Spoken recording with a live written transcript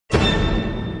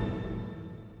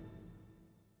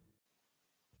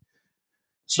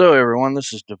So, everyone,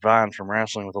 this is Divine from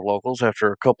Wrestling with the Locals.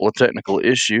 After a couple of technical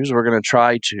issues, we're going to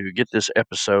try to get this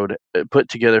episode put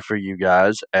together for you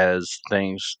guys, as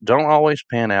things don't always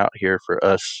pan out here for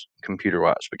us computer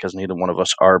wise because neither one of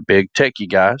us are big techie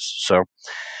guys. So,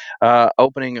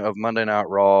 opening of Monday Night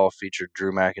Raw featured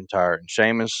Drew McIntyre and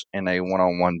Sheamus in a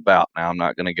one-on-one bout. Now, I'm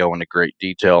not going to go into great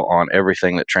detail on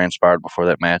everything that transpired before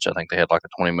that match. I think they had like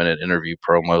a 20-minute interview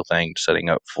promo thing setting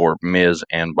up for Miz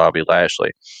and Bobby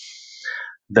Lashley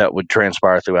that would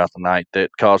transpire throughout the night that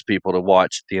caused people to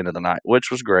watch at the end of the night, which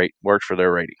was great, worked for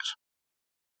their ratings.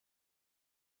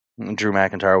 Drew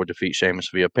McIntyre would defeat Sheamus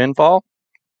via pinfall.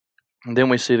 And then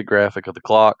we see the graphic of the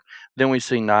clock. Then we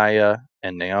see Nia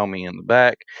and Naomi in the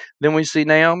back. Then we see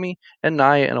Naomi and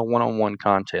Nia in a one-on-one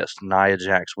contest. Nia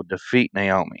Jax would defeat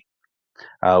Naomi.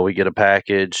 We get a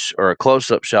package or a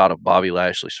close-up shot of Bobby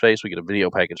Lashley's face. We get a video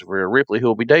package of Rhea Ripley, who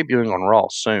will be debuting on Raw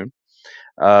soon.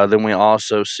 Then we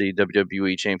also see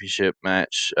WWE Championship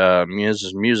match.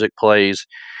 Miz's music plays,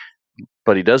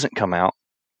 but he doesn't come out.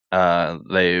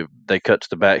 They cut to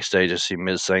the backstage and see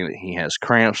Miz saying that he has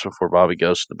cramps before Bobby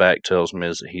goes to the back, tells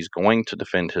Miz that he's going to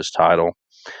defend his title.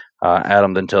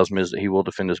 Adam then tells Miz that he will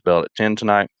defend his belt at 10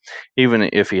 tonight, even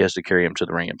if he has to carry him to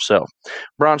the ring himself.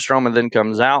 Braun Strowman then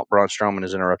comes out. Braun Strowman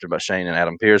is interrupted by Shane and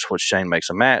Adam Pearce, which Shane makes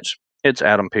a match. It's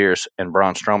Adam Pearce and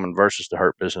Braun Strowman versus the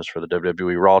Hurt Business for the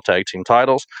WWE Raw Tag Team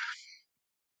titles.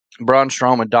 Braun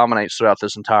Strowman dominates throughout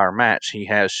this entire match. He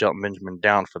has Shelton Benjamin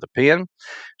down for the pin.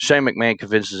 Shane McMahon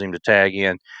convinces him to tag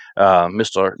in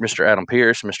Mr. Adam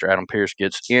Pearce. Mr. Adam Pearce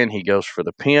gets in. He goes for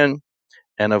the pin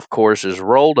and, of course, is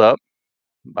rolled up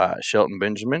by Shelton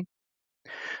Benjamin.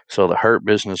 So the Hurt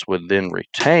Business would then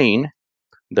retain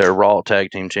their Raw Tag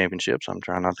Team Championships. I'm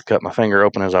trying not to cut my finger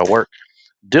open as I work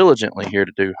diligently here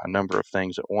to do a number of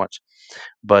things at once.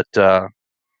 But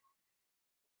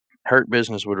Hurt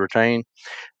Business would retain.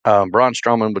 Braun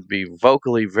Strowman would be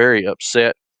vocally very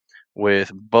upset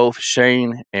with both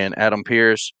Shane and Adam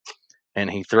Pearce,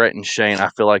 and he threatens Shane. I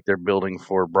feel like they're building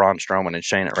for Braun Strowman and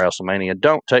Shane at WrestleMania.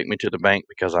 Don't take me to the bank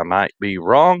because I might be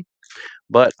wrong,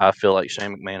 but I feel like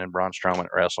Shane McMahon and Braun Strowman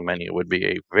at WrestleMania would be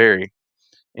a very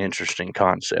interesting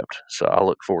concept. So I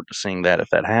look forward to seeing that if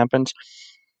that happens.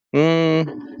 Then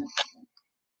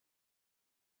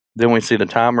we see the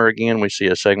timer again. We see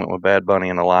a segment with Bad Bunny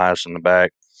and Elias in the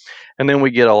back. And then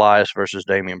we get Elias versus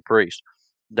Damian Priest.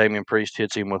 Damian Priest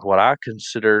hits him with what I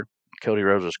consider Cody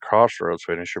Rhodes' Crossroads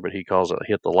finisher, but he calls it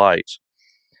Hit the Lights.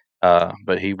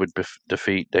 But he would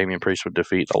Damian Priest would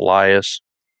defeat Elias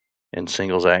in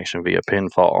singles action via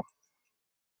pinfall.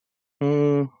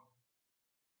 Then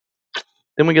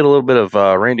we get a little bit of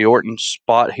Randy Orton's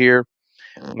spot here,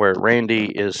 where Randy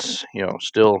is,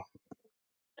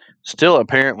 still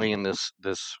apparently in this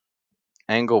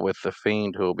angle with the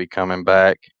Fiend, who will be coming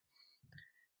back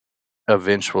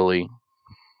eventually.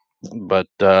 But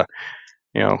a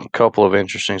couple of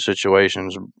interesting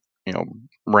situations.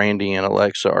 Randy and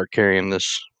Alexa are carrying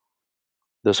this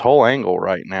whole angle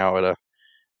right now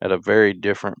at a very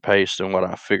different pace than what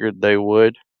I figured they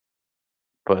would.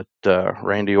 But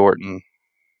Randy Orton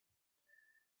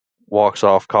walks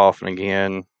off coughing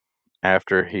again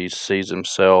after he sees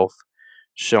himself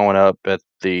showing up at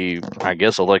I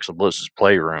guess, Alexa Bliss's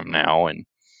playroom now and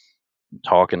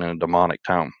talking in a demonic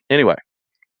tone. Anyway,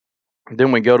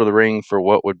 then we go to the ring for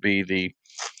what would be the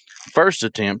first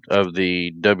attempt of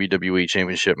the WWE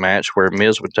Championship match, where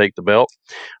Miz would take the belt,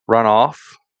 run off,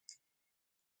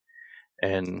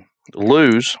 and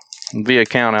lose via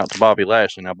count out to Bobby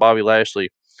Lashley. Now, Bobby Lashley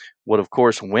would, of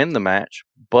course, win the match,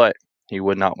 but he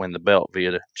would not win the belt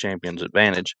via the champion's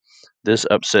advantage. This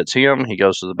upsets him. He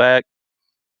goes to the back,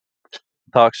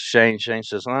 talks to Shane. Shane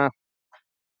says,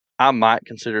 I might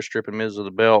consider stripping Miz of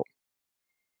the belt,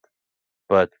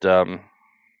 but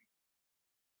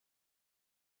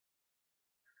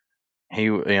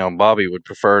Bobby would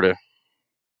prefer to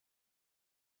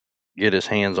get his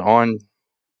hands on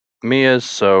Miz,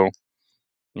 so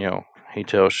he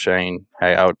tells Shane,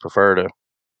 hey, I would prefer to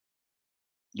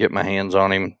get my hands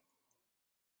on him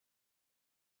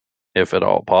if at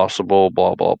all possible,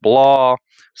 blah, blah, blah.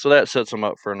 So that sets them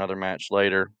up for another match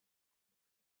later.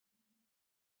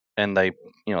 And they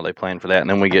plan for that. And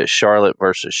then we get Charlotte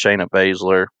versus Shayna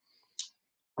Baszler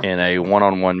in a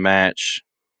one-on-one match.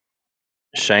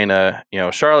 Shayna,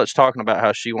 Charlotte's talking about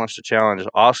how she wants to challenge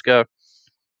Asuka.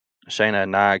 Shayna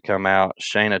and Nia come out.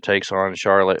 Shayna takes on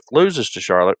Charlotte, loses to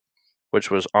Charlotte, which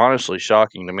was honestly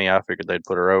shocking to me. I figured they'd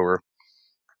put her over.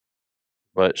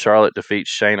 But Charlotte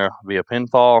defeats Shayna via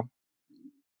pinfall.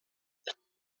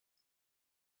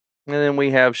 And then we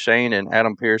have Shane and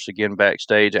Adam Pearce again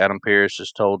backstage. Adam Pearce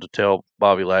is told to tell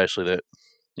Bobby Lashley that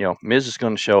Miz is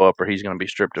going to show up or he's going to be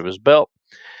stripped of his belt.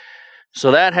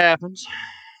 So that happens.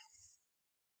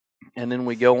 And then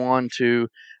we go on to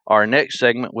our next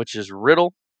segment, which is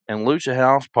Riddle and Lucha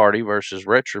House Party versus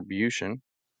Retribution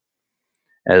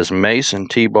as Mason,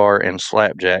 T-Bar, and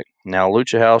Slapjack. Now,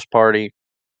 Lucha House Party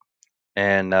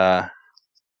and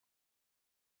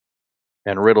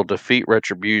Riddle defeat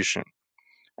Retribution.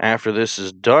 After this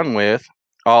is done with,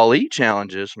 Ali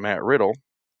challenges Matt Riddle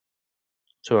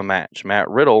to a match. Matt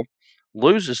Riddle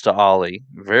loses to Ali.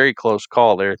 Very close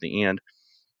call there at the end.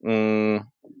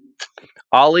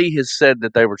 Ali has said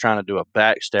that they were trying to do a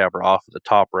backstabber off of the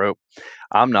top rope.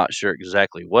 I'm not sure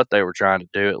exactly what they were trying to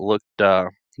do. It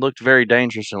looked very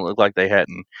dangerous and it looked like they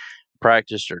hadn't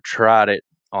practiced or tried it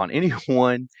on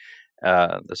anyone.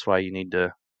 That's why you need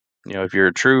to, if you're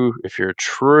a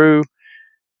true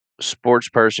sports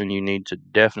person, you need to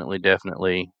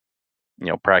definitely,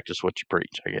 practice what you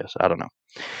preach. I guess I don't know.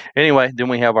 Anyway, then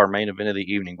we have our main event of the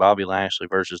evening: Bobby Lashley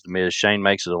versus The Miz. Shane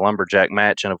makes it a lumberjack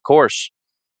match, and of course,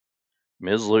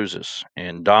 Miz loses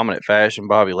in dominant fashion.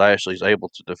 Bobby Lashley is able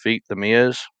to defeat The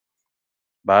Miz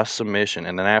by submission,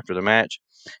 and then after the match,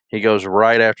 he goes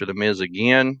right after The Miz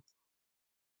again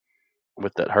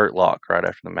with that hurt lock right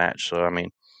after the match. So I mean,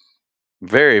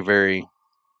 very, very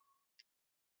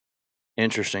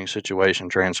interesting situation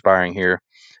transpiring here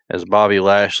as Bobby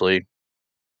Lashley,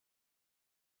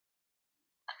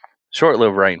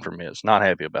 short-lived reign for Miz. Not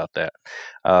happy about that.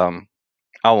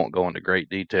 I won't go into great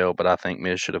detail, but I think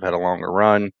Miz should have had a longer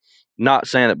run. Not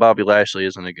saying that Bobby Lashley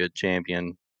isn't a good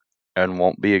champion and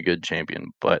won't be a good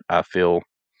champion, but I feel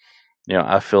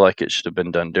like it should have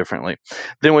been done differently.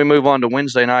 Then we move on to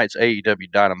Wednesday night's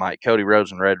AEW Dynamite. Cody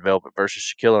Rhodes and Red Velvet versus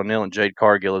Shaquille O'Neal and Jade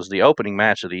Cargill is the opening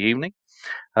match of the evening.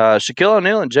 Shaquille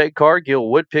O'Neal and Jade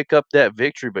Cargill would pick up that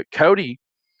victory, but Cody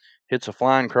hits a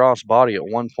flying cross body at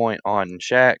one point on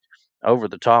Shaq over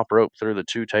the top rope through the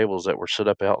two tables that were set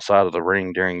up outside of the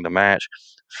ring during the match.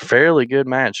 Fairly good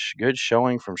match. Good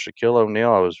showing from Shaquille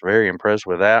O'Neal. I was very impressed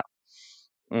with that.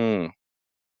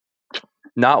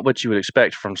 Not what you would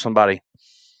expect from somebody,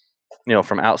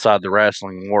 from outside the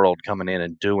wrestling world coming in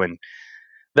and doing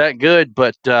that good,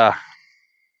 but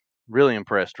really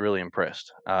impressed, really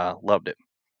impressed. Loved it.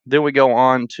 Then we go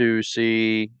on to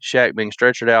see Shaq being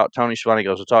stretchered out. Tony Schiavone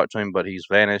goes to talk to him, but he's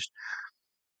vanished.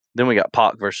 Then we got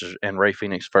Pac and Ray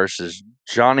Phoenix versus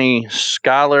Johnny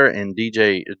Skyler and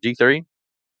DJ D3.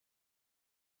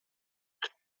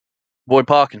 Boy,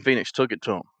 Pac and Phoenix took it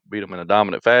to him, beat him in a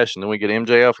dominant fashion. Then we get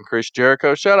MJF and Chris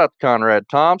Jericho. Shout out to Conrad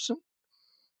Thompson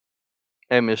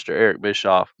and Mr. Eric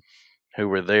Bischoff, who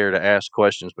were there to ask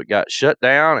questions but got shut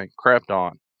down and crapped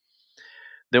on.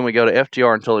 Then we go to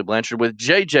FTR and Tully Blanchard with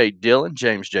J.J. Dillon,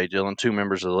 James J. Dillon, two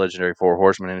members of the legendary Four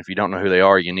Horsemen. And if you don't know who they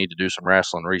are, you need to do some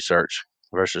wrestling research.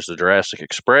 Versus the Jurassic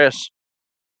Express.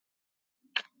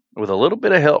 With a little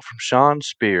bit of help from Shawn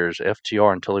Spears,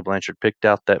 FTR and Tully Blanchard picked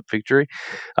out that victory.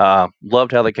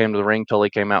 Loved how they came to the ring. Tully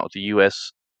came out with the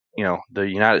U.S., the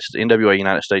NWA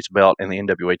United States belt and the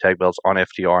NWA tag belts on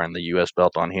FTR and the U.S.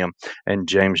 belt on him, and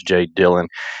James J. Dillon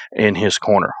in his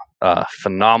corner.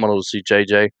 Phenomenal to see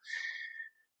JJ.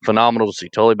 Phenomenal to see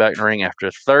Tully back in the ring.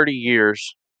 After 30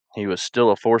 years, he was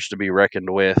still a force to be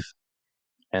reckoned with.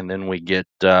 And then we get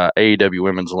AEW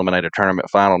Women's Eliminator Tournament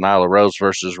final, Nyla Rose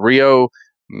versus Ryo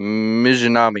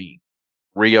Mizunami.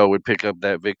 Ryo would pick up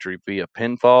that victory via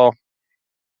pinfall.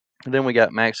 And then we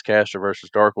got Max Caster versus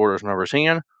Dark Order's number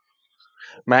 10.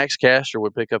 Max Caster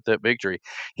would pick up that victory.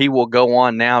 He will go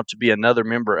on now to be another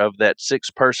member of that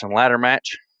 6-person ladder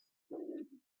match.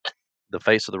 The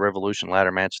Face of the Revolution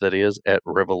ladder match, that is, at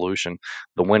Revolution.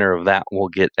 The winner of that will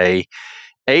get a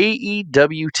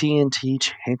AEW TNT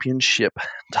Championship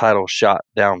title shot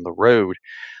down the road.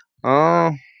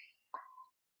 And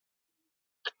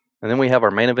then we have our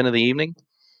main event of the evening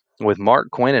with Mark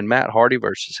Quinn and Matt Hardy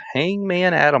versus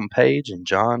Hangman Adam Page and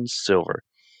John Silver.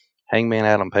 Hangman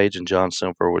Adam Page and John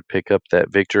Silver would pick up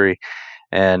that victory.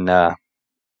 And, the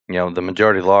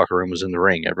majority of the locker room was in the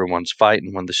ring. Everyone's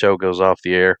fighting when the show goes off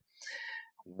the air.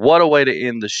 What a way to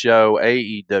end the show.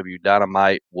 AEW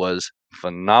Dynamite was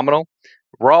phenomenal.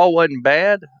 Raw wasn't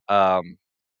bad. I've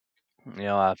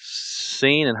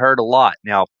seen and heard a lot.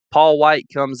 Now, Paul White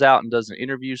comes out and does an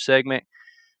interview segment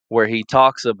where he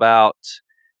talks about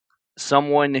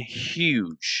someone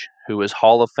huge who is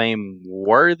Hall of Fame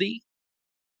worthy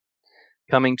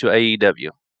coming to AEW.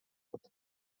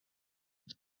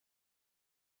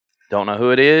 Don't know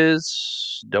who it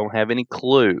is. Don't have any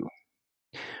clue.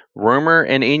 Rumor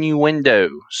and innuendo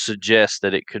suggests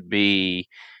that it could be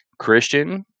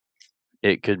Christian.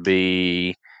 It could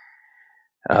be,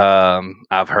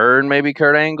 I've heard maybe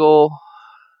Kurt Angle.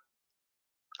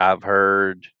 I've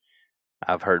heard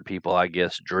I've heard people, I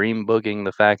guess, dream booking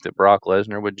the fact that Brock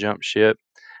Lesnar would jump ship.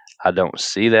 I don't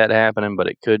see that happening, but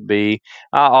it could be.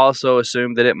 I also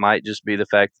assume that it might just be the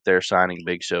fact that they're signing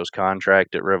Big Show's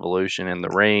contract at Revolution in the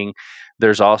ring.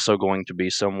 There's also going to be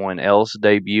someone else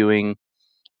debuting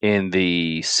in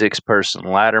the six-person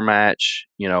ladder match.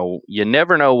 You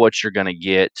never know what you're going to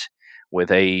get with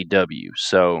AEW.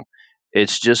 So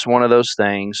it's just one of those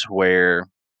things where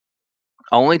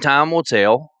only time will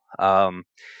tell.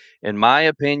 In my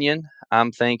opinion,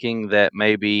 I'm thinking that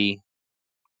maybe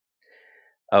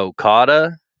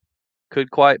Okada could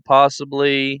quite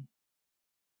possibly,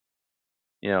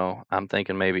 I'm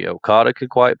thinking maybe Okada could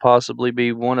quite possibly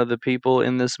be one of the people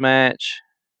in this match,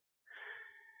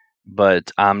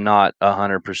 but I'm not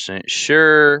 100%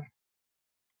 sure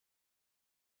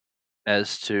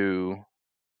as to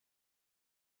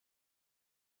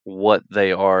what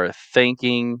they are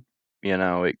thinking.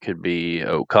 It could be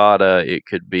Okada, it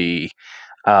could be,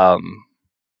 um,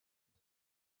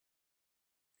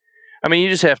 I mean, you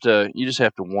just have to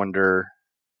wonder.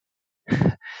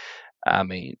 I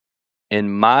mean,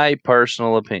 in my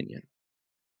personal opinion,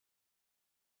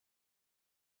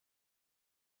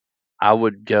 I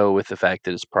would go with the fact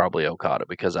that it's probably Okada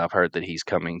because I've heard that he's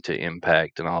coming to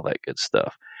Impact and all that good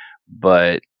stuff.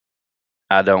 But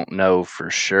I don't know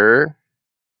for sure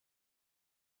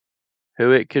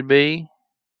who it could be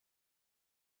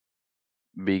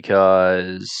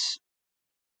because,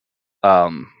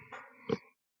 um,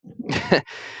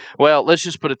 well, let's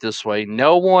just put it this way: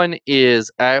 no one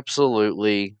is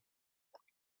absolutely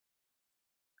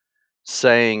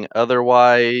saying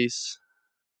otherwise.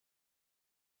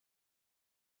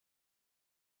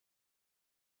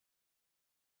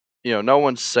 No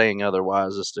one's saying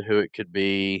otherwise as to who it could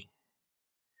be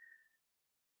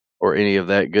or any of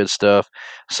that good stuff.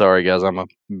 Sorry, guys, I'm a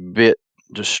bit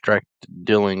distracted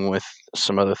dealing with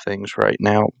some other things right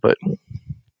now, but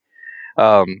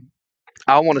um,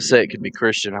 I want to say it could be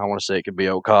Christian. I want to say it could be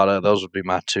Okada. Those would be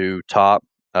my two top.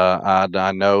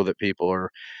 I know that people are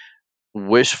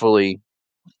wishfully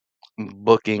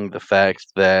booking the fact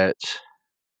that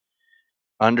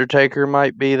Undertaker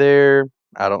might be there.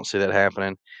 I don't see that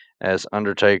happening, as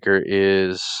Undertaker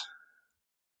is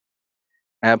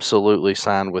absolutely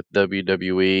signed with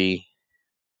WWE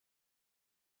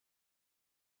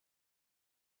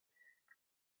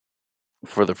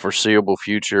for the foreseeable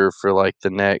future for like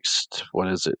the next, what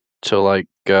is it, till like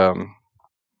God,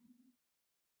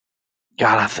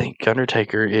 I think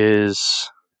Undertaker is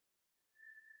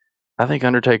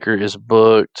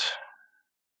booked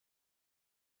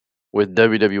with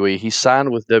WWE. He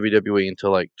signed with WWE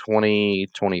until like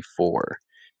 2024,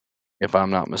 if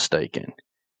I'm not mistaken.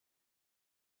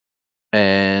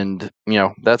 And,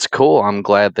 that's cool. I'm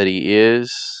glad that he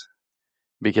is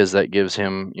because that gives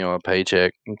him, a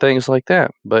paycheck and things like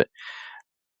that. But,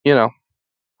 you know,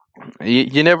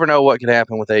 you never know what could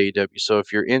happen with AEW. So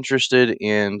if you're interested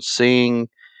in seeing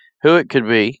who it could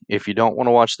be, if you don't want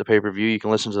to watch the pay per view, you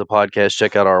can listen to the podcast,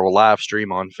 check out our live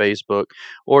stream on Facebook,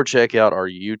 or check out our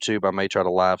YouTube. I may try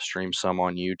to live stream some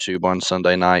on YouTube on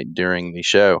Sunday night during the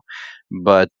show.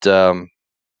 But,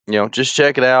 just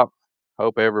check it out.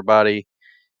 Hope everybody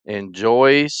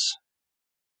enjoys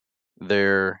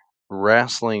their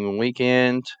wrestling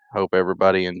weekend. Hope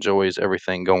everybody enjoys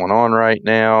everything going on right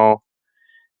now,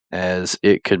 as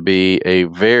it could be a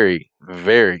very,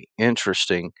 very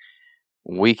interesting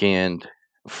weekend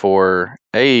for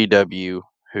AEW,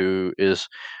 who is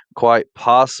quite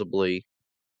possibly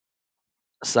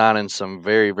signing some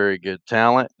very, very good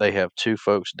talent. They have two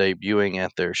folks debuting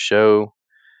at their show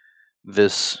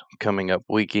this coming up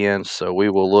weekend, so we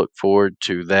will look forward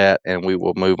to that and we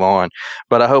will move on.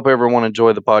 But I hope everyone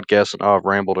enjoyed the podcast. And I've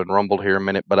rambled and rumbled here a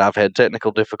minute, but I've had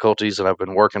technical difficulties and I've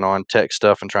been working on tech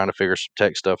stuff and trying to figure some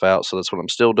tech stuff out. So that's what I'm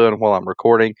still doing while I'm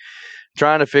recording,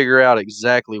 trying to figure out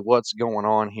exactly what's going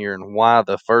on here and why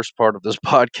the first part of this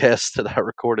podcast that I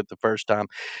recorded the first time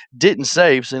didn't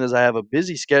save, seeing as I have a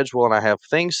busy schedule and I have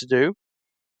things to do.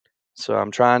 So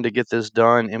I'm trying to get this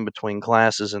done in between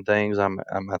classes and things. I'm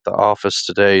at the office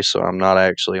today, so I'm not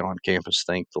actually on campus,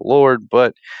 thank the Lord.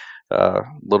 But a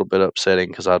little bit upsetting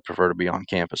because I'd prefer to be on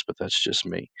campus, but that's just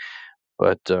me.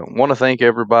 But want to thank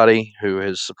everybody who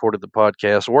has supported the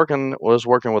podcast. Was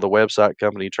working with a website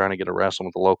company trying to get a Wrestling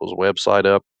with the Locals website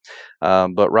up.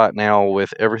 But right now,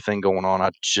 with everything going on,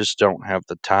 I just don't have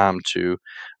the time to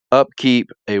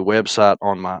upkeep a website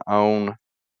on my own.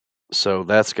 So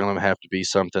that's going to have to be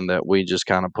something that we just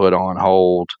kind of put on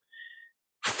hold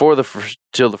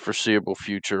till the foreseeable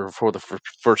future, for the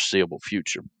foreseeable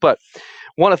future. But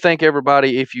want to thank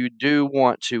everybody. If you do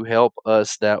want to help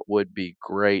us, that would be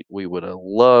great. We would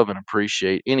love and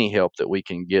appreciate any help that we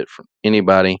can get from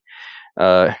anybody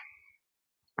uh,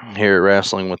 here at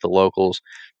Wrestling with the Locals.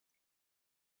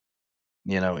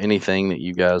 Anything that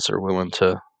you guys are willing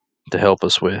to help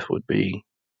us with would be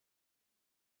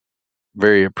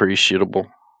very appreciable.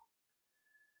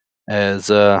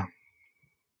 As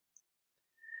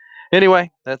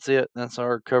Anyway, that's it. That's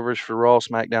our coverage for Raw,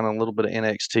 SmackDown, and a little bit of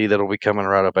NXT that'll be coming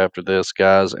right up after this,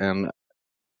 guys. And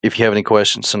if you have any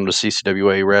questions, send them to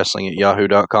CCWA Wrestling at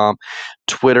yahoo.com,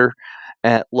 Twitter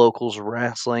at Locals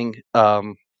Wrestling.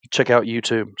 Check out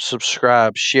YouTube,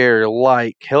 subscribe, share,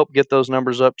 like, help get those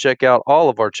numbers up. Check out all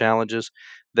of our challenges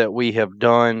that we have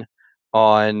done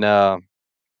on our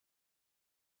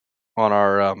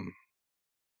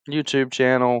YouTube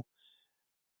channel.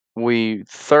 We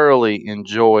thoroughly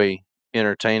enjoy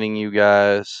entertaining you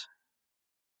guys,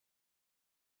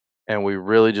 and we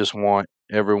really just want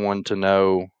everyone to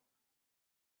know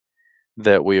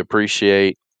that we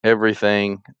appreciate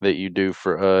everything that you do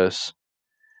for us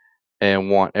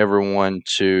and want everyone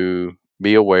to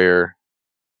be aware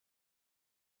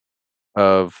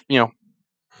of,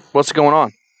 what's going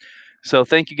on. So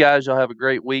thank you guys. Y'all have a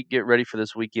great week. Get ready for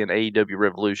this weekend. AEW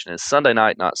Revolution is Sunday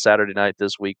night, not Saturday night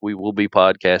this week. We will be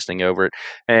podcasting over it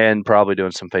and probably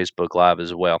doing some Facebook Live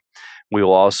as well. We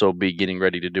will also be getting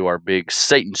ready to do our big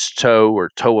Satan's Toe or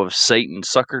Toe of Satan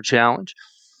Sucker Challenge,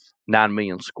 9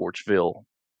 million Scorchville,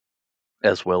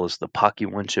 as well as the Pocky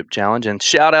One Chip Challenge. And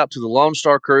shout out to the Lone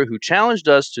Star Crew who challenged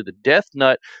us to the Death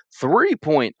Nut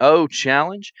 3.0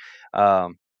 Challenge.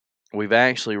 We've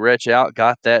actually reached out,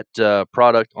 got that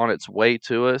product on its way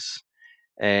to us,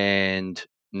 and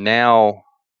now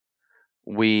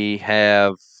we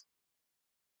have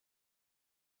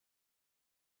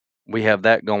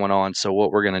that going on. So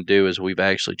what we're going to do is we've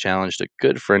actually challenged a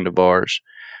good friend of ours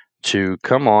to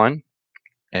come on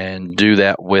and do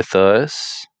that with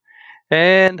us,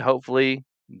 and hopefully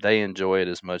they enjoy it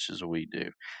as much as we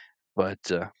do. But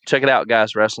check it out,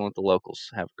 guys. Wrestling with the Locals.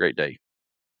 Have a great day.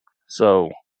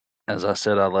 So, as I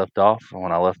said, when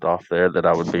I left off there, that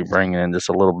I would be bringing in just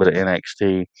a little bit of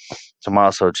NXT.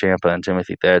 Tommaso Ciampa and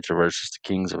Timothy Thatcher versus the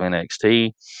Kings of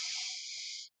NXT.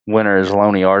 Winner is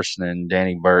Loney Arson and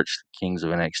Danny Burch, the Kings of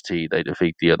NXT. They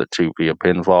defeat the other two via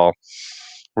pinfall.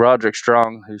 Roderick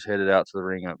Strong, who's headed out to the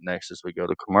ring up next as we go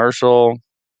to commercial.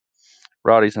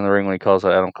 Roddy's in the ring when he calls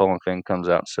out Adam Cole, and Finn comes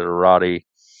out instead of Roddy.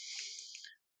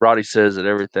 Roddy says that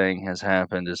everything has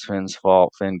happened is Finn's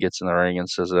fault. Finn gets in the ring and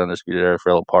says the Undisputed Era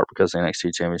fell apart because of the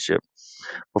NXT Championship.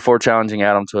 Before challenging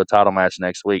Adam to a title match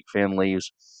next week, Finn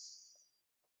leaves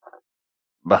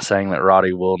by saying that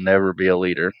Roddy will never be a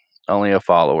leader, only a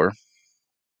follower,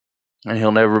 and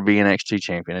he'll never be NXT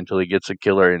champion until he gets a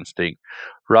killer instinct.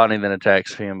 Roddy then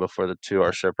attacks Finn before the two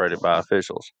are separated by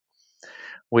officials.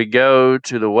 We go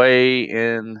to the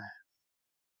weigh-in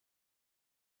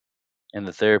in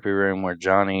the therapy room where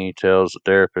Johnny tells the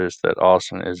therapist that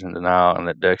Austin is in denial and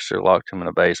that Dexter locked him in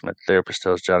a basement. The therapist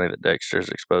tells Johnny that Dexter has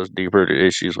exposed deep-rooted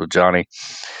issues with Johnny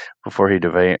before he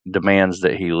demands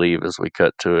that he leave, as we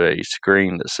cut to a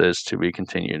screen that says to be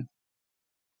continued.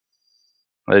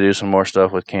 They do some more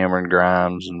stuff with Cameron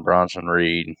Grimes and Bronson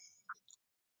Reed.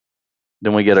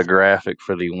 Then we get a graphic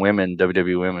for the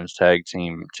WWE Women's Tag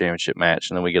Team Championship match,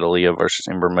 and then we get Aaliyah versus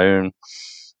Ember Moon.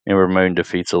 Ember Moon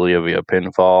defeats Aaliyah via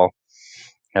pinfall.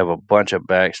 Have a bunch of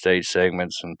backstage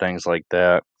segments and things like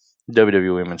that.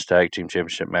 WWE Women's Tag Team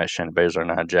Championship match: Shayna Baszler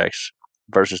and Nia Jax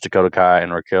versus Dakota Kai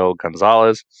and Raquel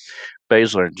Gonzalez.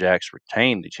 Baszler and Jax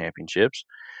retain the championships.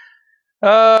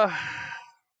 Another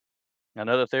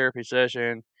therapy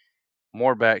session.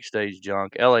 More backstage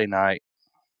junk. LA Knight,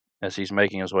 as he's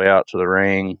making his way out to the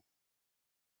ring.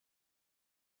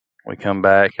 We come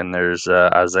back and there's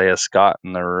Isaiah Scott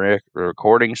in the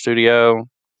recording studio.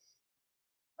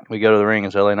 We go to the ring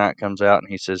as LA Knight comes out and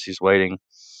he says he's waiting.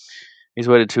 He's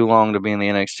waited too long to be in the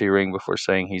NXT ring before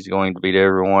saying he's going to beat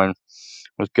everyone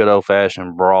with good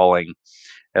old-fashioned brawling.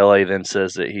 LA then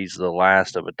says that he's the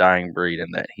last of a dying breed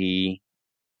and that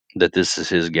this is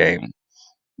his game.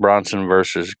 Bronson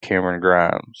versus Cameron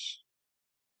Grimes.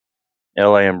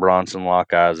 LA and Bronson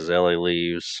lock eyes as LA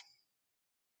leaves.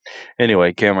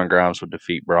 Anyway, Cameron Grimes would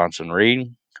defeat Bronson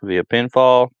Reed via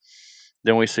pinfall.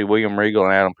 Then we see William Regal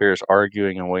and Adam Pearce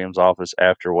arguing in Williams' office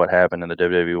after what happened in the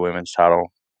WWE Women's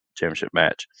Title Championship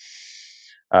match.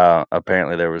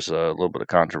 Apparently, there was a little bit of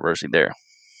controversy there.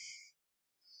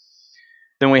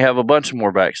 Then we have a bunch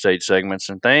more backstage segments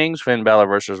and things. Finn Balor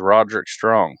versus Roderick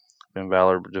Strong. Finn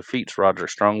Balor defeats Roderick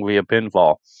Strong via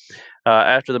pinfall.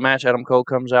 After the match, Adam Cole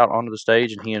comes out onto the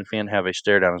stage, and he and Finn have a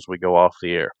stare down as we go off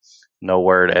the air. No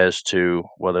word as to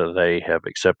whether they have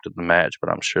accepted the match, but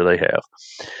I'm sure they have.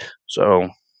 So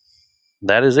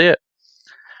that is it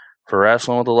for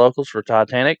Wrestling with the Locals, for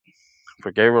Titanic,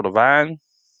 for Gabriel Divine,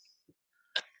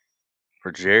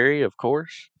 for Jerry, of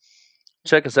course.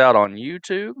 Check us out on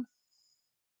YouTube.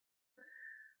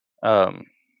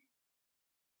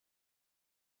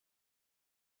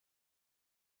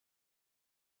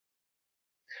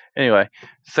 Anyway,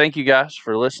 thank you guys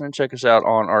for listening. Check us out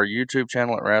on our YouTube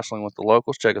channel at Wrestling with the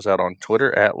Locals. Check us out on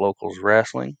Twitter at Locals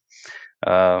Wrestling.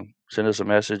 Send us a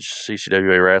message,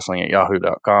 CCWA Wrestling at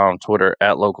yahoo.com, Twitter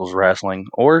at Locals Wrestling,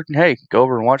 or hey, go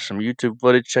over and watch some YouTube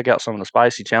footage. Check out some of the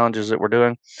spicy challenges that we're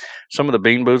doing, some of the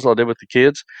bean boozle I did with the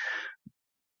kids.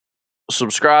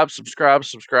 Subscribe.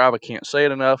 I can't say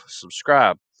it enough.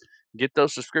 Subscribe. Get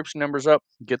those subscription numbers up.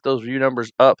 Get those view numbers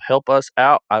up. Help us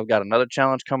out. I've got another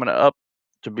challenge coming up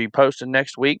to be posted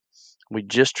next week. We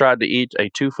just tried to eat a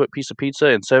 2-foot piece of pizza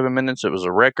in 7 minutes. It was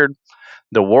a record.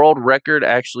 The world record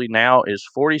actually now is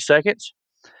 40 seconds.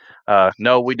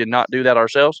 No, we did not do that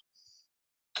ourselves.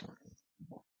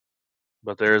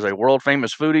 But there is a world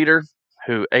famous food eater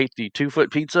who ate the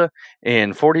 2-foot pizza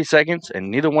in 40 seconds, and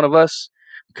neither one of us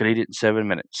could eat it in 7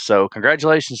 minutes. So,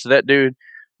 congratulations to that dude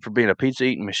for being a pizza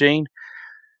eating machine,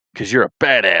 because you're a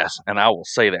badass, and I will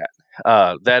say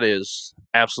that. That is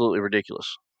absolutely ridiculous.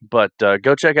 But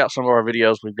go check out some of our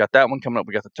videos. We've got that one coming up.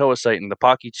 We got the Toe of Satan, the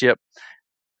Pocky Chip,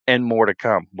 and more to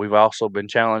come. We've also been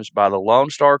challenged by the Lone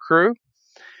Star Crew,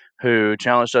 who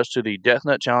challenged us to the Death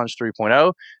Nut Challenge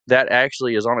 3.0. That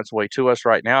actually is on its way to us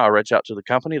right now. I reached out to the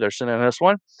company. They're sending us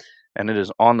one, and it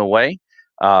is on the way.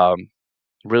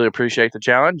 Really appreciate the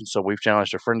challenge. And so we've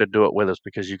challenged a friend to do it with us,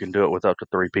 because you can do it with up to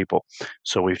 3 people.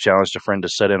 So we've challenged a friend to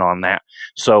sit in on that.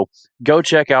 So go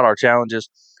check out our challenges.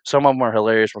 Some of them are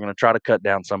hilarious. We're going to try to cut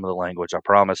down some of the language, I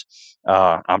promise.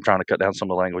 I'm trying to cut down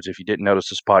some of the language. If you didn't notice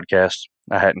this podcast,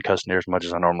 I hadn't cussed near as much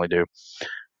as I normally do.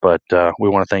 But we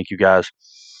want to thank you guys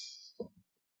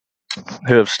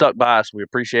who have stuck by us. We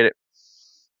appreciate it.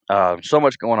 So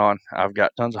much going on. I've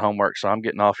got tons of homework, so I'm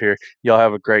getting off here. Y'all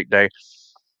have a great day.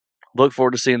 Look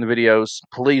forward to seeing the videos.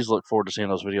 Please look forward to seeing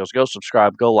those videos. Go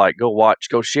subscribe, go like, go watch,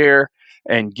 go share,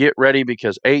 and get ready,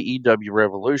 because AEW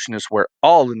Revolution is where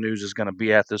all the news is going to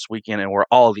be at this weekend, and where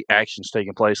all the action's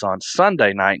taking place on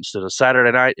Sunday night instead of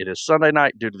Saturday night. It is Sunday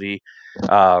night due to the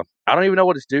I don't even know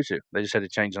what it's due to. They just had to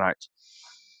change nights.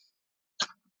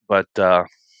 But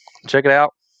check it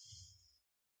out,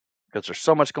 because there's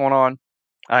so much going on.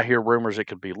 I hear rumors it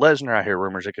could be Lesnar. I hear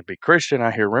rumors it could be Christian. I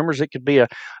hear rumors it could be a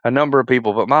number of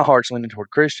people, but my heart's leaning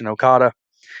toward Christian Okada.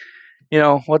 You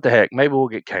know, what the heck? Maybe we'll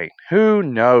get Kane. Who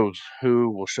knows who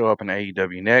will show up in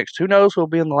AEW next? Who knows who'll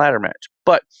be in the ladder match?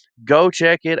 But go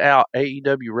check it out,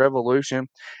 AEW Revolution.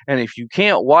 And if you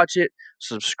can't watch it,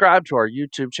 subscribe to our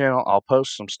YouTube channel. I'll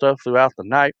post some stuff throughout the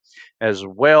night, as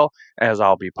well as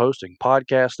I'll be posting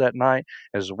podcasts that night,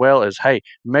 as well as, hey,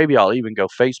 maybe I'll even go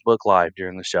Facebook Live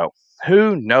during the show.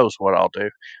 Who knows what I'll do?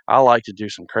 I like to do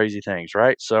some crazy things,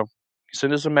 right? So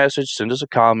send us a message, send us a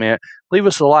comment, leave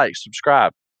us a like,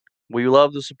 subscribe. We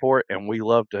love the support, and we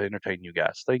love to entertain you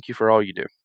guys. Thank you for all you do.